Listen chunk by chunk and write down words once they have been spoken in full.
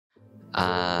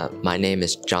My name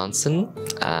is Johnson.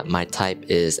 My type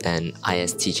is an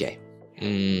ISTJ.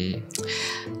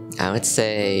 I would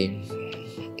say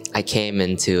I came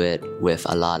into it with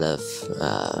a lot of,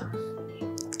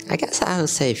 I guess I would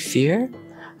say fear.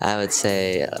 I would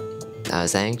say I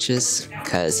was anxious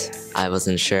because I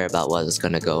wasn't sure about what was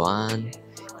going to go on.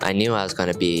 I knew I was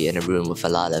going to be in a room with a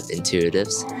lot of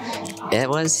intuitives. It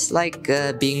was like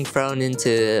being thrown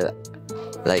into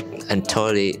like a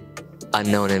totally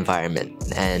unknown environment,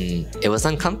 and it was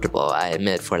uncomfortable, I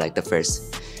admit, for like the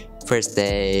first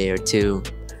day or two.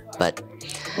 But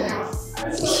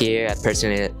here at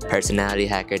Personality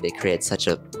Hacker, they create such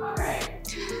a,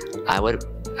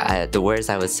 the words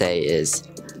I would say is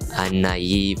a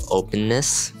naive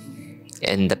openness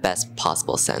in the best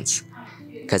possible sense,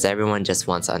 because everyone just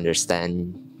wants to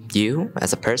understand you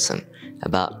as a person,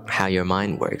 about how your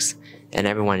mind works, and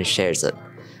everyone shares it.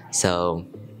 So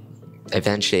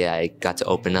eventually I got to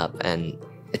open up, and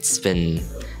it's been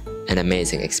an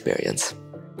amazing experience.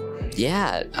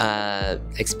 Yeah,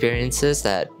 experiences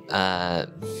that I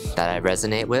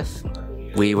resonate with.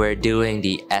 We were doing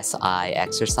the SI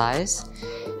exercise,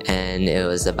 and it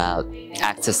was about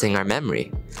accessing our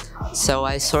memory. So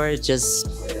I sort of just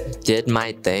did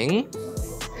my thing,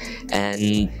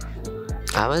 and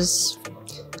I was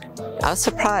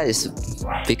surprised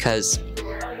because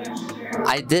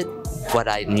I did what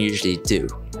I usually do,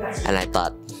 and I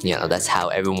thought, that's how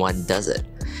everyone does it.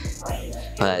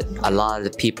 But a lot of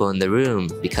the people in the room,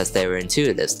 because they were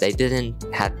intuitives, they didn't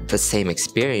have the same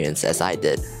experience as I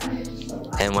did.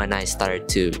 And when I started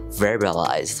to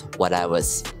verbalize what I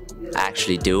was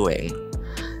actually doing,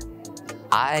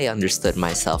 I understood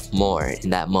myself more in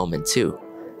that moment too,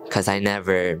 because I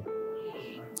never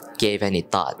gave any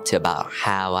thought to about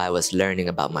how I was learning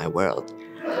about my world.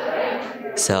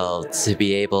 So to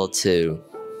be able to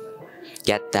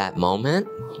get that moment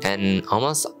and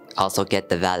almost also get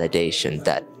the validation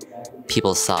that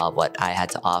people saw what I had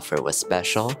to offer was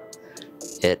special,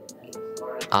 it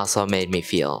also made me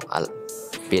feel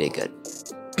really good.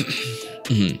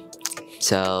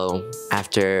 So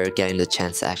after getting the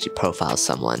chance to actually profile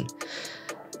someone,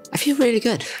 I feel really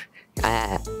good.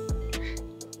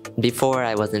 Before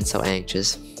I wasn't so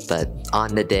anxious, but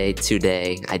on the day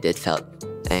today, I did felt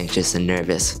anxious and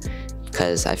nervous,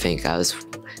 because I think I was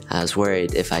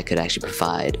worried if I could actually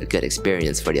provide a good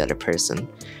experience for the other person,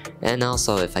 and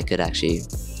also if I could actually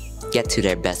get to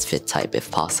their best fit type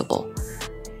if possible.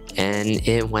 And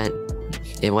it went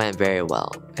very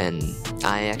well, and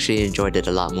I actually enjoyed it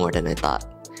a lot more than I thought.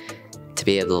 To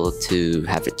be able to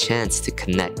have a chance to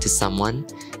connect to someone,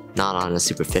 not on a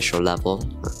superficial level,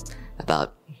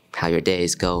 about how your day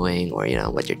is going or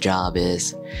what your job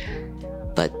is,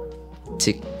 but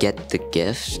to get the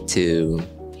gift to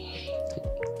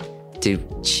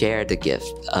share the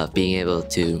gift of being able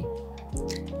to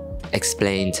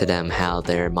explain to them how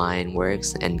their mind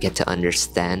works and get to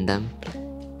understand them.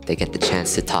 They get the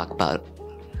chance to talk about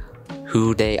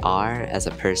who they are as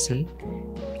a person.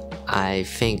 I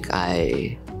think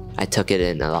I took it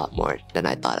in a lot more than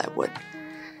I thought I would.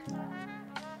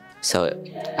 So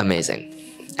amazing.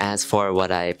 As for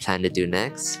what I plan to do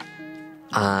next,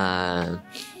 I'm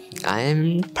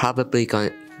probably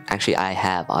going, actually I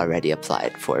have already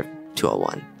applied for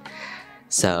 201.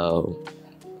 So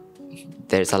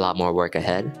there's a lot more work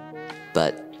ahead.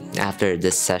 But after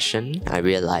this session, I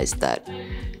realized that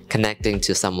connecting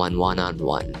to someone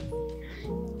one-on-one,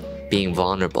 being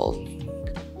vulnerable,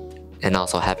 and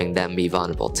also having them be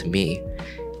vulnerable to me,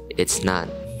 it's not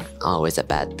always a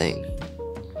bad thing.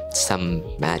 Some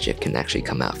magic can actually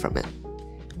come out from it.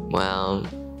 Well,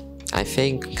 I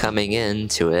think coming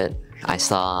into it, I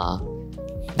saw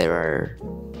there were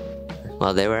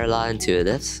a lot of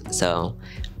intuitives, so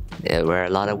there were a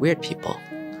lot of weird people.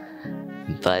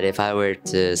 But if I were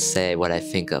to say what I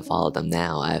think of all of them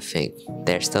now, I think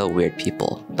they're still weird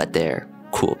people, but they're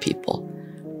cool people.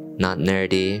 Not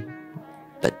nerdy,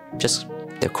 but just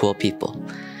they're cool people.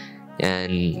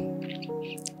 And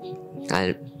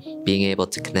being able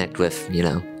to connect with,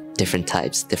 different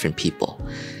types, different people,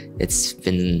 it's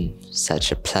been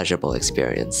such a pleasurable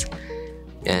experience.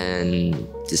 And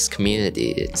this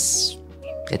community, it's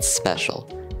special,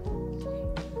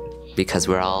 because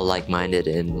we're all like-minded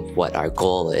in what our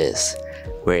goal is.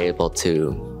 We're able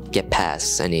to get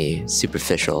past any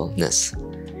superficialness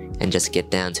and just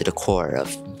get down to the core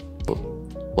of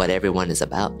what everyone is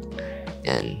about,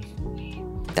 and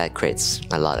that creates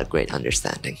a lot of great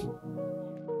understanding.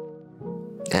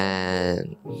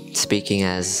 And speaking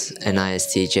as an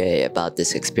ISTJ about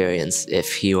this experience,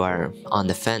 if you are on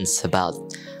the fence about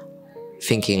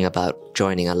thinking about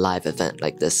joining a live event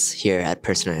like this here at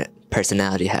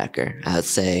personality hacker, I would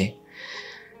say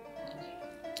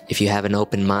if you have an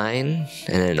open mind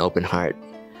and an open heart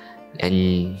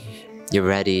and you're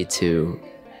ready to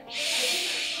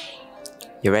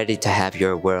have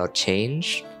your world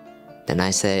change, then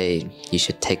I say you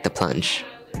should take the plunge.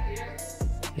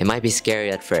 It might be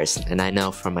scary at first, and I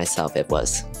know for myself it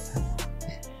was.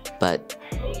 But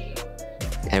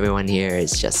everyone here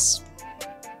is just,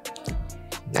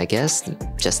 I guess,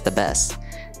 just the best.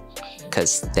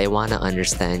 Because they want to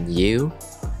understand you,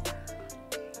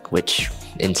 which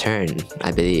in turn,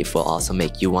 I believe, will also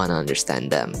make you want to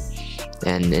understand them.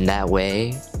 And in that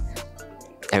way,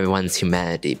 everyone's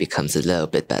humanity becomes a little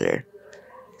bit better.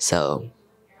 So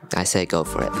I say go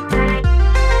for it.